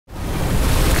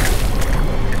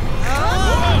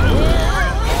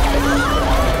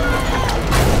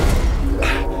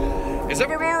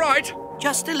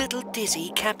Just a little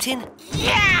dizzy, Captain.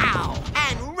 Yow!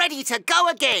 And ready to go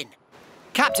again.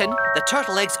 Captain, the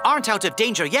turtle eggs aren't out of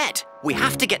danger yet. We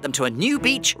have to get them to a new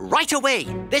beach right away.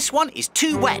 This one is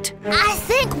too wet. I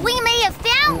think we may have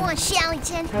found one,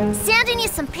 Shellington. Sending you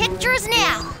some pictures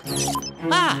now.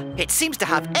 Ah, it seems to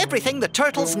have everything the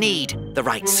turtles need. The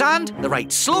right sand, the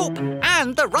right slope,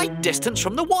 and the right distance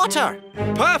from the water.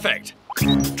 Perfect.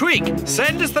 Tweak,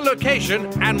 send us the location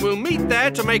and we'll meet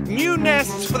there to make new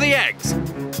nests for the eggs.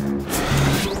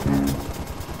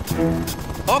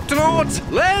 Octonauts,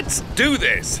 let's do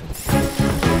this!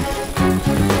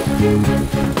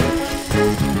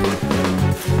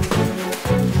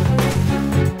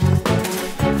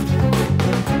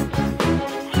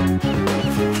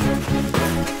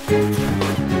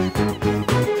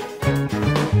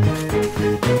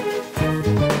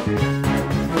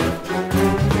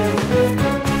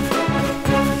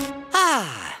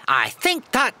 I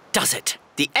think that does it.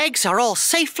 The eggs are all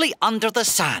safely under the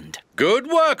sand. Good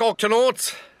work,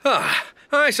 Octonauts.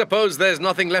 I suppose there's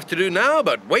nothing left to do now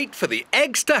but wait for the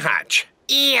eggs to hatch.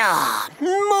 Yeah,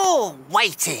 more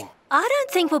waiting. I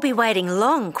don't think we'll be waiting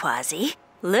long, Kwazii.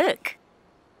 Look.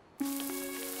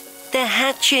 They're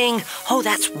hatching. Oh,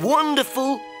 that's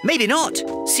wonderful. Maybe not.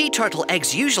 Sea turtle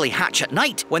eggs usually hatch at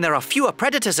night when there are fewer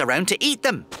predators around to eat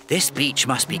them. This beach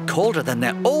must be colder than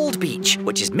their old beach,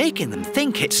 which is making them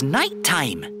think it's night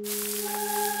time.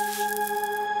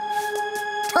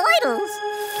 Turtles?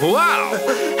 Wow!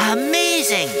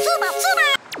 Amazing!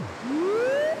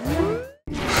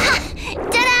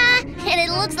 Ta-da! And it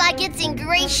looks like it's in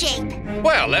great shape.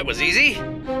 Well, that was easy.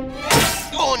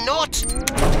 Or not.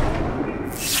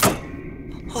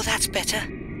 Oh, that's better.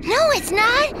 No, it's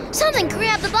not. Something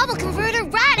grabbed the bubble converter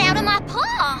right out of my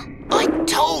paw. I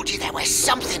told you there was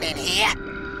something in here.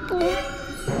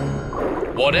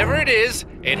 Whatever it is,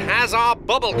 it has our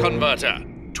bubble converter.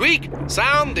 Tweak,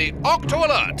 sound the Octo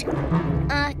alert.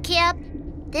 Cap,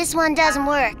 this one doesn't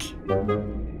work.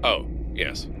 Oh,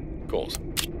 yes, of course.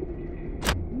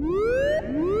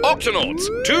 Octonauts,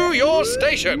 to your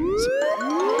stations.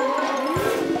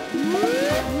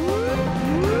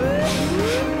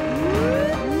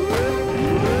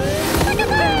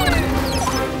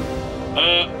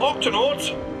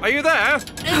 Octonauts, are you there?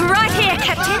 Right here,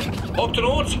 Captain.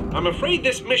 Octonauts, I'm afraid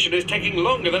this mission is taking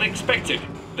longer than expected.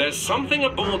 There's something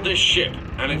aboard this ship,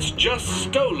 and it's just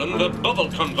stolen the bubble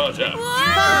converter.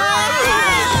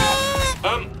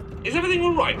 Is everything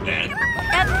all right there?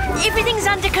 Everything's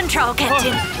under control,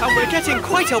 Captain. And we're getting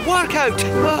quite a workout.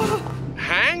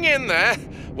 Hang in there.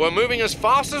 We're moving as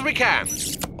fast as we can.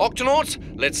 Octonauts,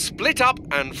 let's split up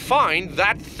and find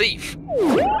that thief.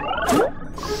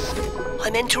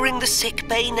 I'm entering the sick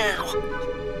bay now.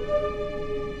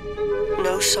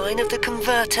 No sign of the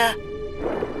converter.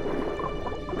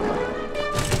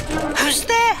 Who's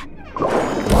there?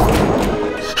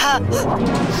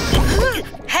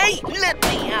 Hey, let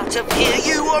me out of here,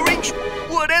 you orange,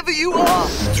 whatever you are.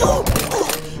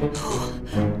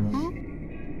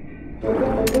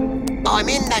 I'm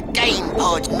in the game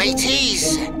pod,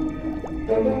 mateys.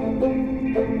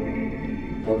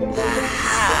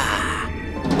 Aha.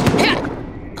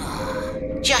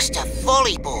 Just a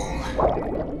volleyball.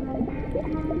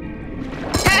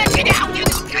 Get out!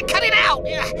 Cut it out!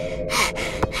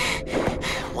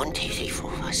 1, 2, 3,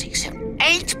 4, 5, 6, 7,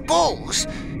 8 balls?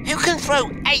 Who can throw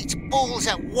 8 balls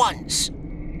at once?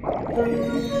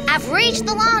 I've reached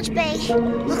the launch bay.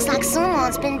 Looks like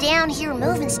someone's been down here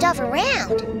moving stuff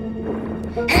around.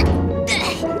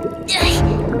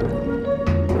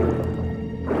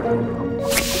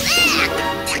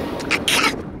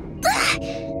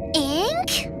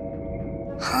 Ink?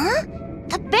 Huh?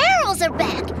 The barrels are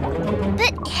back.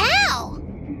 But how?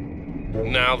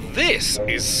 Now this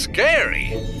is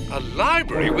scary. A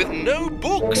library with no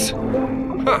books.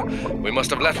 Huh, we must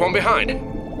have left one behind.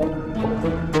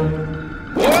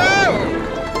 Whoa!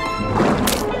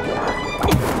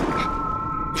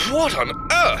 What on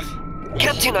earth?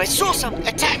 Captain, I saw something.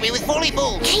 Attack me with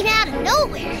volleyballs. Came out of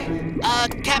nowhere.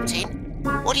 Captain,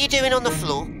 what are you doing on the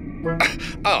floor?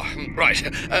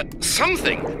 Right.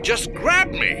 Something just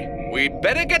grabbed me. We'd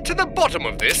better get to the bottom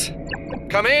of this.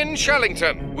 Come in,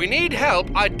 Shellington. We need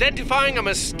help identifying a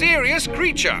mysterious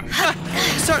creature.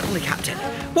 Certainly, Captain.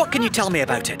 What can you tell me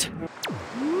about it?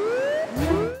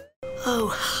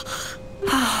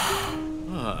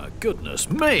 Ah, goodness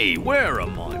me, where are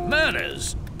my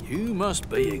manners? You must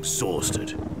be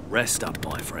exhausted. Rest up,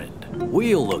 my friend.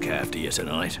 We'll look after you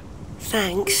tonight.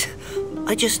 Thanks.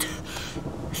 I just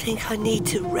think I need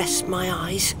to rest my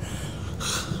eyes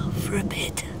for a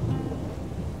bit.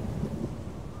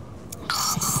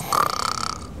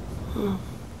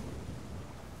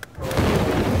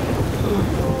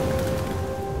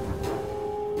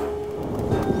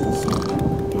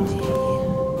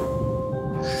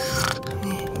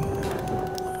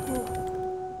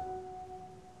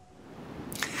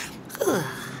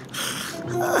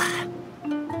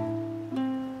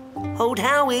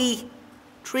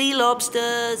 Tree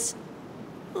lobsters.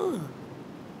 Oh.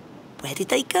 Where did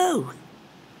they go?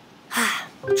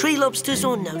 Tree lobsters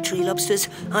or no tree lobsters,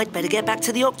 I'd better get back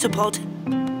to the Octopod.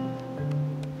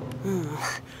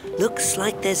 Looks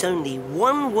like there's only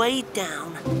one way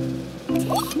down.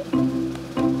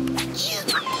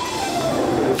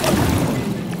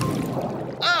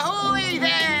 Ahoy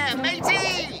there,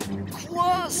 matey!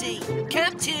 Kwazii,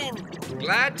 Captain!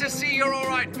 Glad to see you're all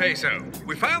right, Peso.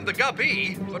 We found the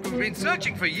guppy, but we've been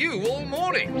searching for you all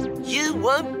morning. You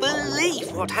won't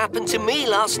believe what happened to me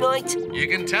last night. You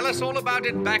can tell us all about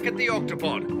it back at the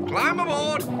Octopod. Climb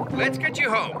aboard. Let's get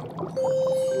you home.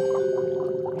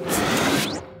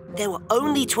 There were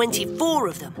only 24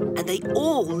 of them, and they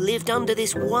all lived under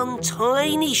this one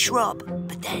tiny shrub.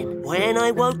 But then, when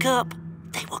I woke up,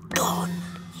 they were gone.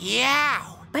 Yow!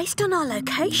 Based on our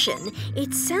location,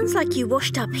 it sounds like you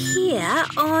washed up here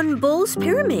on Ball's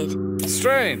Pyramid.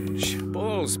 Strange.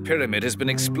 Ball's Pyramid has been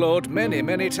explored many,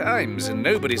 many times, and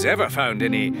nobody's ever found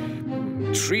any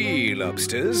tree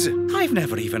lobsters. I've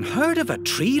never even heard of a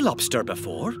tree lobster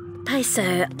before.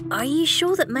 Peso, are you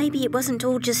sure that maybe it wasn't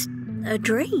all just a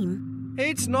dream?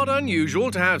 It's not unusual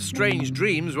to have strange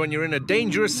dreams when you're in a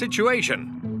dangerous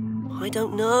situation. I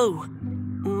don't know.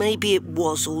 Maybe it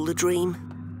was all a dream.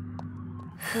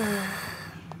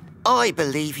 I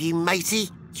believe you, matey.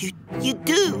 You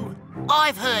do?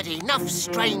 I've heard enough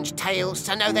strange tales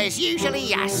to know there's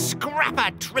usually a scrap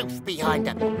of truth behind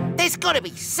them. There's got to be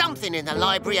something in the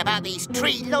library about these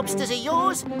tree lobsters of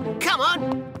yours. Come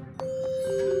on.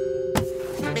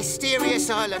 Mysterious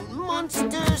island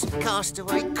monsters,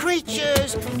 castaway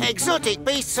creatures, exotic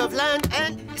beasts of land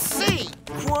and sea.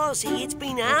 Kwazii, it's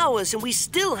been hours and we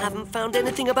still haven't found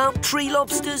anything about tree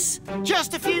lobsters.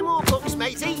 Just a few more books,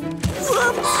 matey.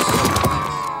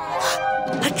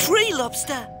 A tree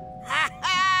lobster!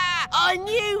 I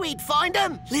knew we'd find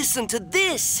them. Listen to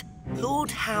this.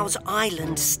 Lord Howe's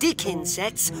Island stick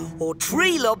insects, or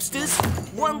tree lobsters,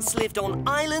 once lived on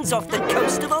islands off the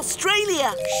coast of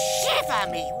Australia.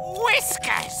 Shiver me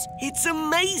whiskers! It's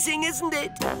amazing, isn't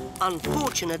it?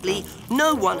 Unfortunately,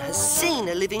 no one has seen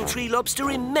a living tree lobster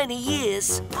in many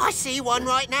years. I see one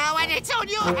right now and it's on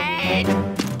your head.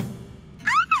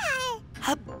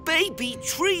 A baby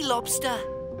tree lobster.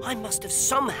 I must have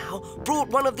somehow brought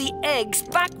one of the eggs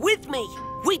back with me.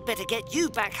 We'd better get you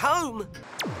back home.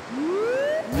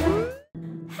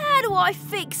 How do I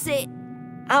fix it?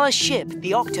 Our ship,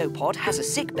 the Octopod, has a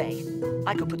sick bay.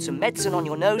 I could put some medicine on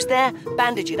your nose there,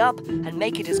 bandage it up, and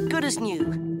make it as good as new.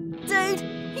 Dude,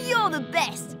 you're the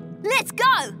best. Let's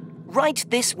go! Right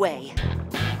this way.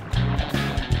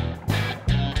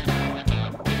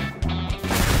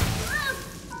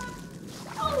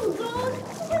 Oh, God!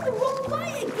 I went the wrong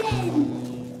way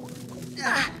again!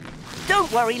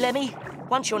 Don't worry, Lemmy.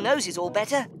 Once your nose is all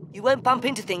better, you won't bump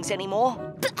into things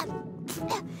anymore.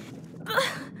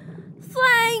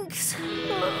 Thanks!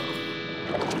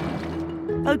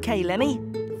 OK, Lemmy.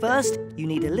 First, you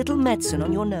need a little medicine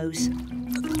on your nose.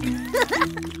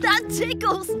 That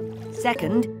tickles!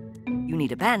 Second, you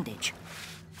need a bandage.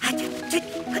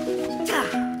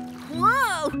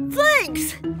 Whoa,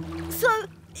 thanks! So,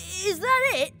 is that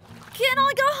it? Can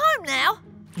I go home now?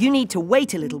 You need to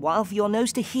wait a little while for your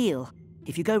nose to heal.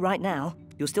 If you go right now,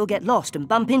 you'll still get lost and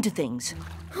bump into things.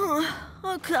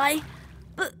 OK,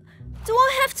 but do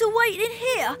I have to wait in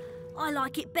here? I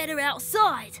like it better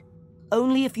outside.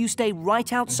 Only if you stay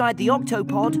right outside the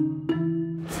Octopod.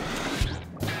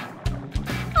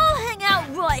 I'll hang out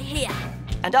right here.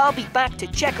 And I'll be back to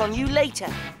check on you later.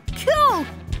 Cool!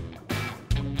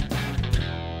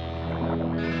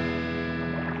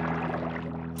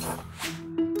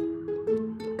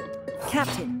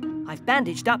 Captain, I've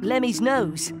bandaged up Lemmy's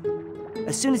nose.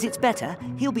 As soon as it's better,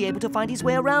 he'll be able to find his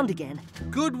way around again.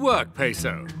 Good work,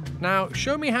 Peso. Now,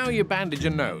 show me how you bandage a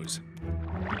nose.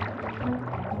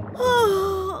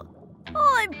 Oh,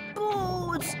 I'm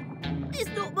bored. There's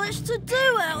not much to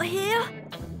do out here.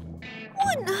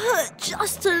 Wouldn't hurt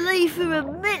just to leave for a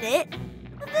minute,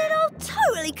 and then I'll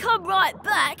totally come right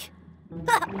back.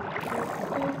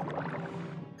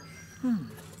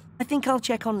 I think I'll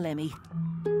check on Lemmy.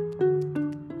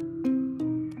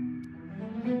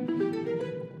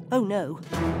 Oh no.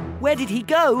 Where did he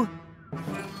go?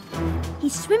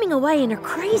 He's swimming away in a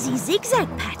crazy zigzag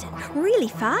pattern, really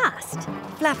fast.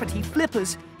 Flappity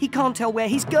flippers. He can't tell where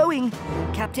he's going.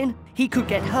 Captain, he could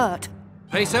get hurt.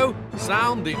 Peso,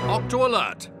 sound the Octo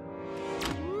alert.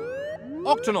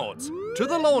 Octonauts, to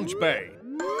the launch bay.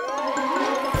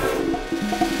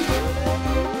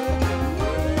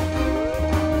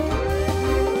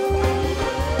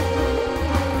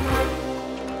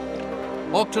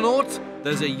 Octonauts,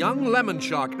 There's a young lemon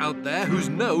shark out there whose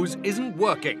nose isn't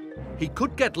working. He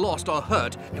could get lost or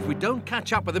hurt if we don't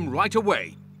catch up with him right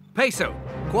away. Peso,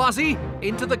 Kwazii,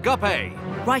 into the guppy.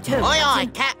 Righto. Aye, aye,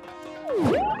 Cap.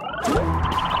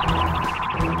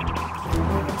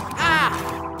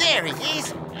 Ah, there he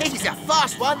is. He's a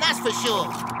fast one, that's for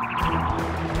sure.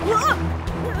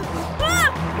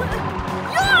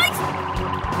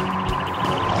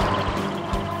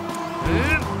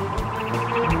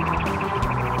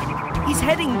 He's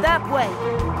heading that way.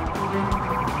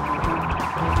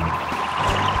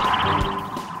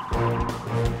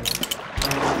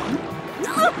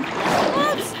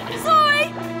 Oops,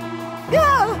 sorry.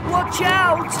 Watch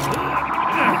out!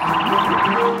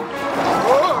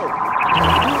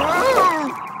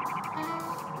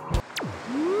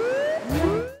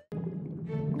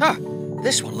 Ah,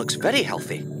 this one looks very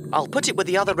healthy. I'll put it with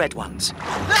the other red ones.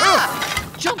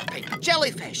 Ah! Jumping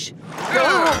jellyfish!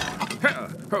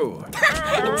 Oh,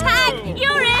 Tag,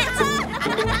 you're it.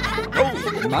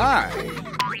 oh my!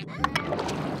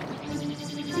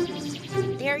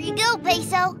 There you go,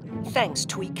 Peso. Thanks,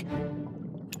 Tweak.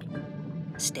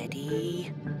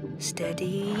 Steady,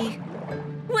 steady.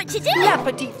 What you doing?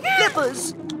 Lappity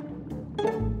flippers!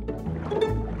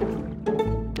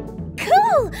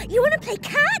 Cool. You want to play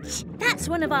catch? That's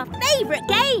one of our favourite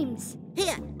games.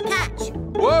 Here, catch.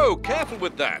 Whoa, careful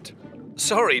with that.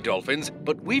 Sorry, dolphins,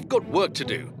 but we've got work to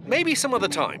do. Maybe some other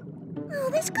time. Oh,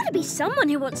 there's got to be someone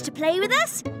who wants to play with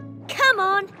us. Come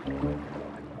on.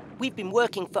 We've been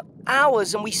working for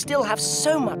hours and we still have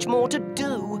so much more to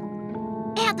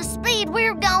do. At the speed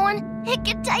we're going, it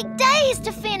could take days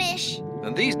to finish.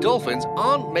 And these dolphins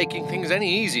aren't making things any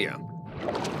easier.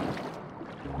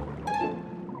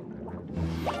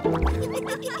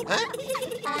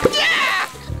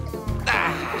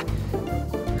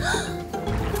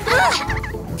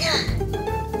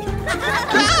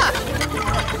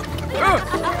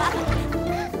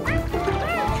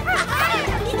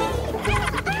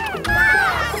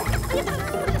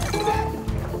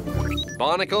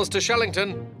 Barnacles to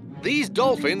Shellington. These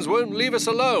dolphins won't leave us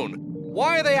alone.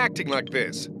 Why are they acting like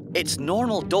this? It's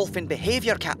normal dolphin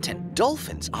behavior, Captain.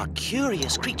 Dolphins are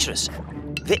curious creatures.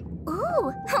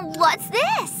 Ooh, what's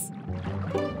this?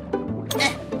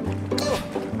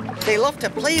 They love to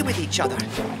play with each other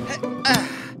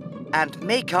and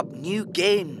make up new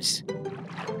games.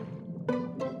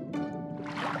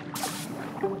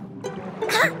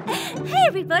 Hey,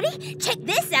 everybody, check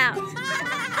this out.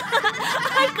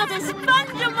 I've got a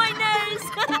sponge on my nose.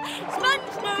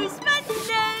 Sponge nose, sponge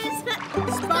nose.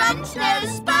 Sponge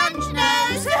nose, sponge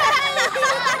nose.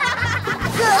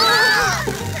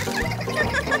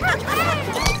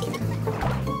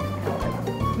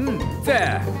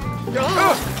 There.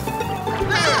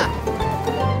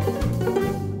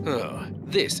 Oh,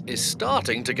 this is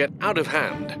starting to get out of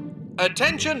hand.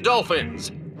 Attention,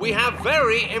 dolphins! We have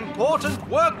very important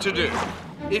work to do.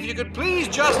 If you could please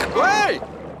just... Hey!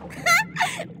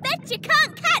 Bet you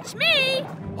can't catch me.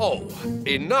 Oh,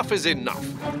 enough is enough.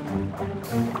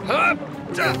 Huh?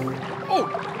 Oh!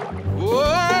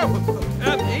 Whoa!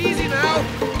 Easy now.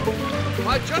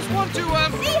 I just want to, See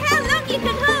how long you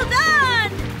can hold on.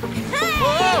 Hey!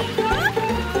 Oh!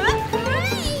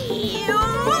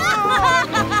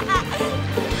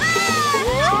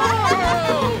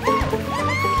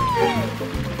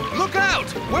 Look out!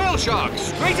 Whale shark,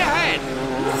 straight ahead!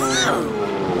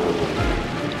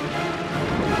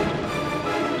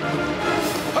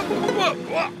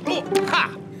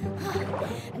 Ha!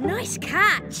 Nice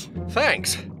catch.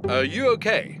 Thanks. Are you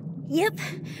okay? Yep.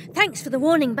 Thanks for the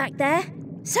warning back there.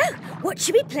 So, what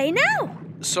should we play now?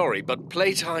 Sorry, but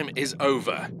playtime is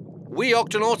over. We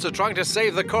Octonauts are trying to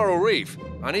save the coral reef.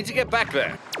 I need to get back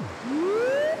there.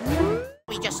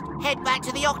 We just head back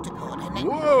to the Octopod and then...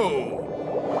 Whoa!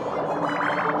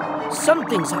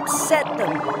 Something's upset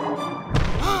them.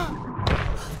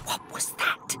 What was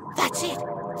that? That's it.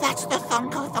 That's the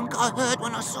thunk I heard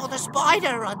when I saw the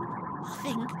spider run, I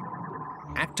think.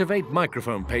 Activate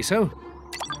microphone, Peso.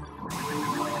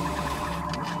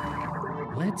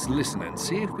 Let's listen and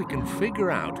see if we can figure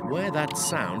out where that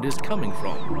sound is coming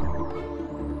from.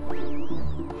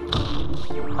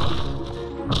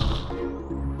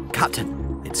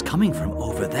 Captain, it's coming from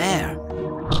over there.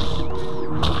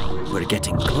 We're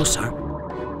getting closer.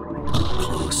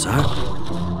 Closer.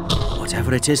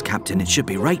 Whatever it is, Captain, it should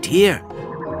be right here.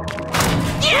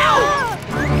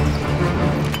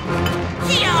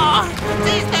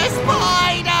 It's the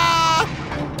spider!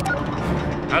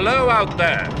 Hello out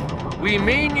there. We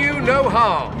mean you no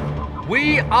harm.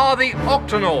 We are the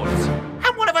Octonauts.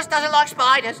 And one of us doesn't like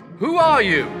spiders. Who are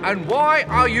you, and why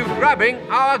are you grabbing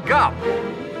our gup?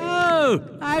 Oh,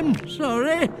 I'm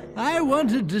sorry. I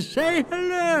wanted to say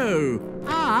hello.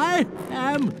 I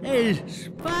am a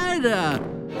spider.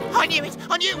 I knew it!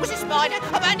 I knew it was a spider!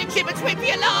 Abandon ship and swim for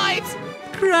your lives!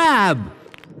 Crab.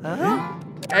 Huh?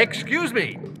 Excuse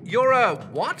me, you're a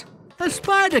what? A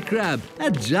spider crab. A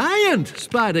giant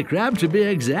spider crab, to be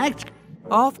exact.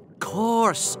 Of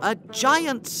course, a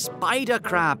giant spider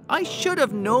crab. I should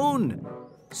have known.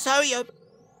 So you're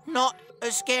not a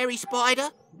scary spider?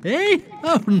 Eh?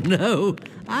 Oh, no.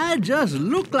 I just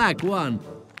look like one.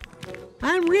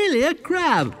 I'm really a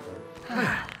crab.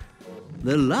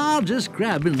 The largest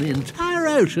crab in the entire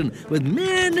ocean with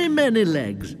many, many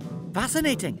legs.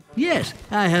 Fascinating. Yes,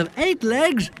 I have 8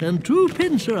 legs and 2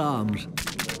 pincer arms.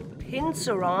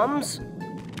 Pincer arms?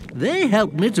 They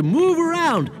help me to move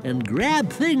around and grab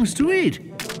things to eat.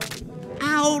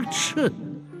 Ouch!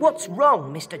 What's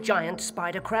wrong, Mr. Giant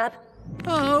Spider Crab?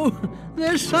 Oh,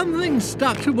 there's something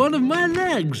stuck to one of my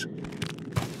legs.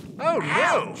 Oh,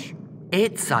 no!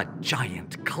 It's a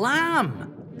giant clam.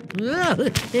 Well,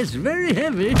 it's very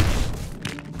heavy.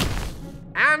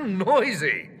 And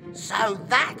noisy. So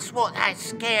that's what that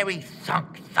scary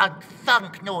thunk, thunk,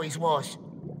 thunk noise was.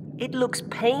 It looks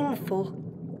painful.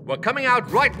 We're coming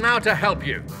out right now to help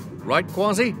you. Right,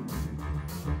 Kwazii?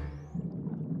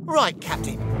 Right,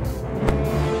 Captain.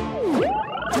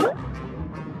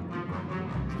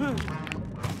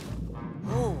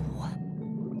 Oh.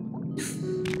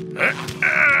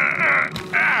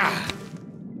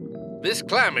 This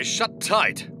clam is shut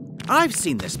tight. I've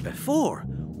seen this before.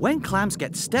 When clams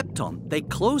get stepped on, they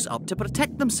close up to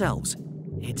protect themselves.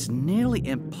 It's nearly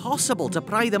impossible to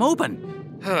pry them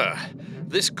open.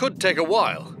 This could take a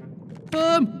while.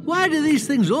 Why do these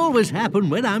things always happen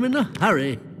when I'm in a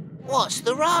hurry? What's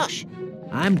the rush?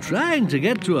 I'm trying to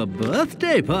get to a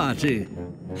birthday party.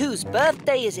 Whose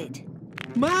birthday is it?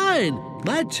 Mine!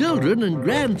 My children and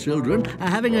grandchildren are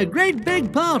having a great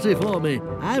big party for me.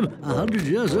 I'm 100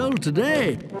 years old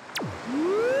today.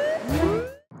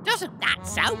 Doesn't that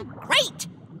sound great?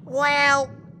 Well,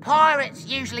 pirates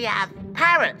usually have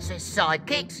parrots as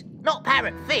sidekicks, not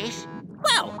parrotfish.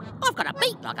 Well, I've got a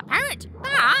beak like a parrot,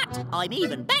 but I'm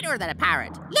even better than a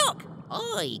parrot. Look,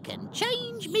 I can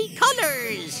change me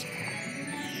colours.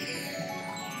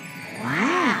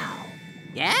 Wow.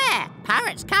 Yeah,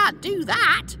 parrots can't do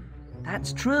that.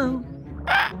 That's true.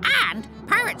 And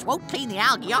parrots won't clean the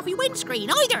algae off your windscreen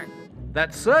either.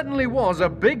 That certainly was a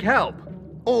big help.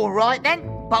 All right then,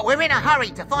 but we're in a hurry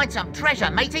to find some treasure,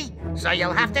 matey, so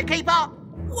you'll have to keep up.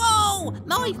 Whoa!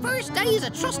 My first day as a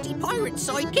trusty pirate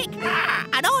sidekick,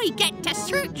 and I get to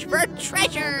search for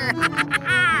treasure.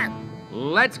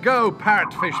 Let's go,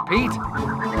 Parrotfish Pete.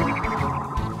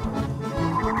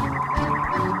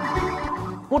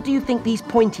 What do you think these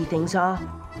pointy things are?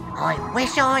 I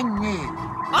wish I knew.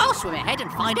 I'll swim ahead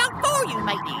and find out for you,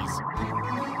 mateys.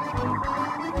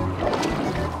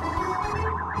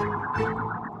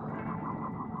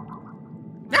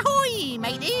 Ahoy,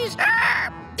 mateys!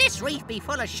 This reef be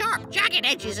full of sharp, jagged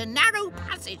edges and narrow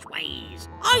passageways.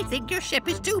 I think your ship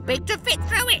is too big to fit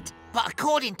through it. But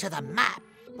according to the map,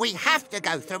 we have to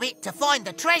go through it to find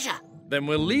the treasure. Then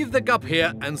we'll leave the gup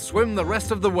here and swim the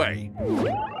rest of the way.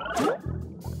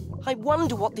 I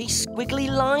wonder what these squiggly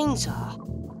lines are.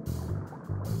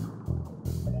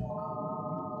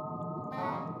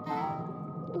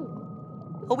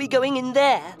 Are we going in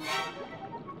there?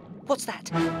 What's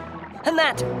that? And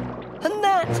that! And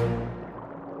that!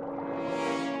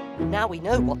 Now we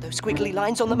know what those squiggly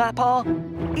lines on the map are.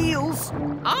 Eels!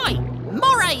 Aye,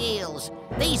 moray eels.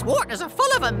 These waters are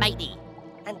full of them, matey.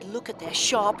 And look at their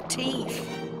sharp teeth.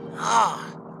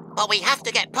 But we have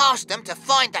to get past them to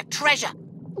find the treasure.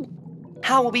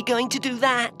 How are we going to do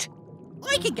that?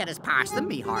 I can get us past them,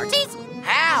 me hearties.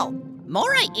 How?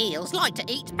 Moray eels like to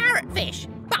eat parrotfish,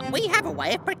 but we have a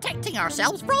way of protecting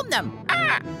ourselves from them.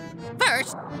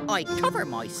 First, I cover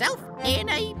myself in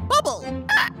a bubble.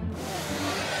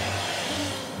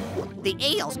 The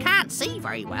eels can't see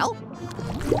very well,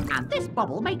 and this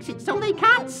bubble makes it so they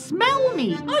can't smell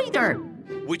me either.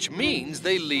 Which means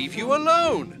they leave you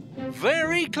alone.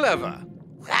 Very clever.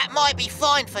 That might be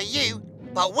fine for you,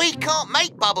 but we can't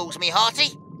make bubbles, me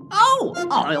hearty. Oh,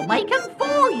 I'll make them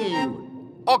for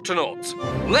you. Octonauts,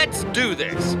 let's do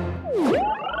this.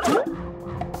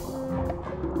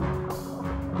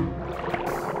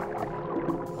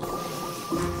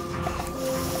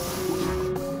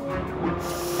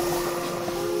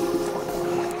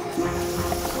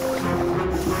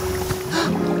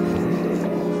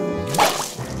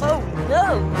 Oh,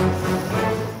 no!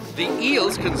 The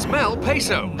eels can smell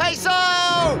Peso.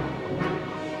 Peso!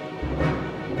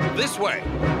 This way.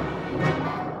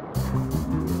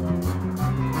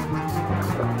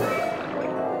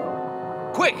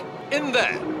 Quick, in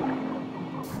there.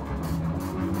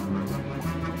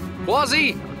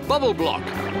 Kwazii, bubble block.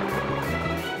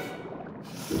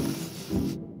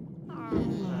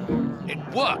 It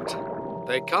worked.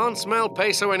 They can't smell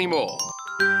Peso anymore.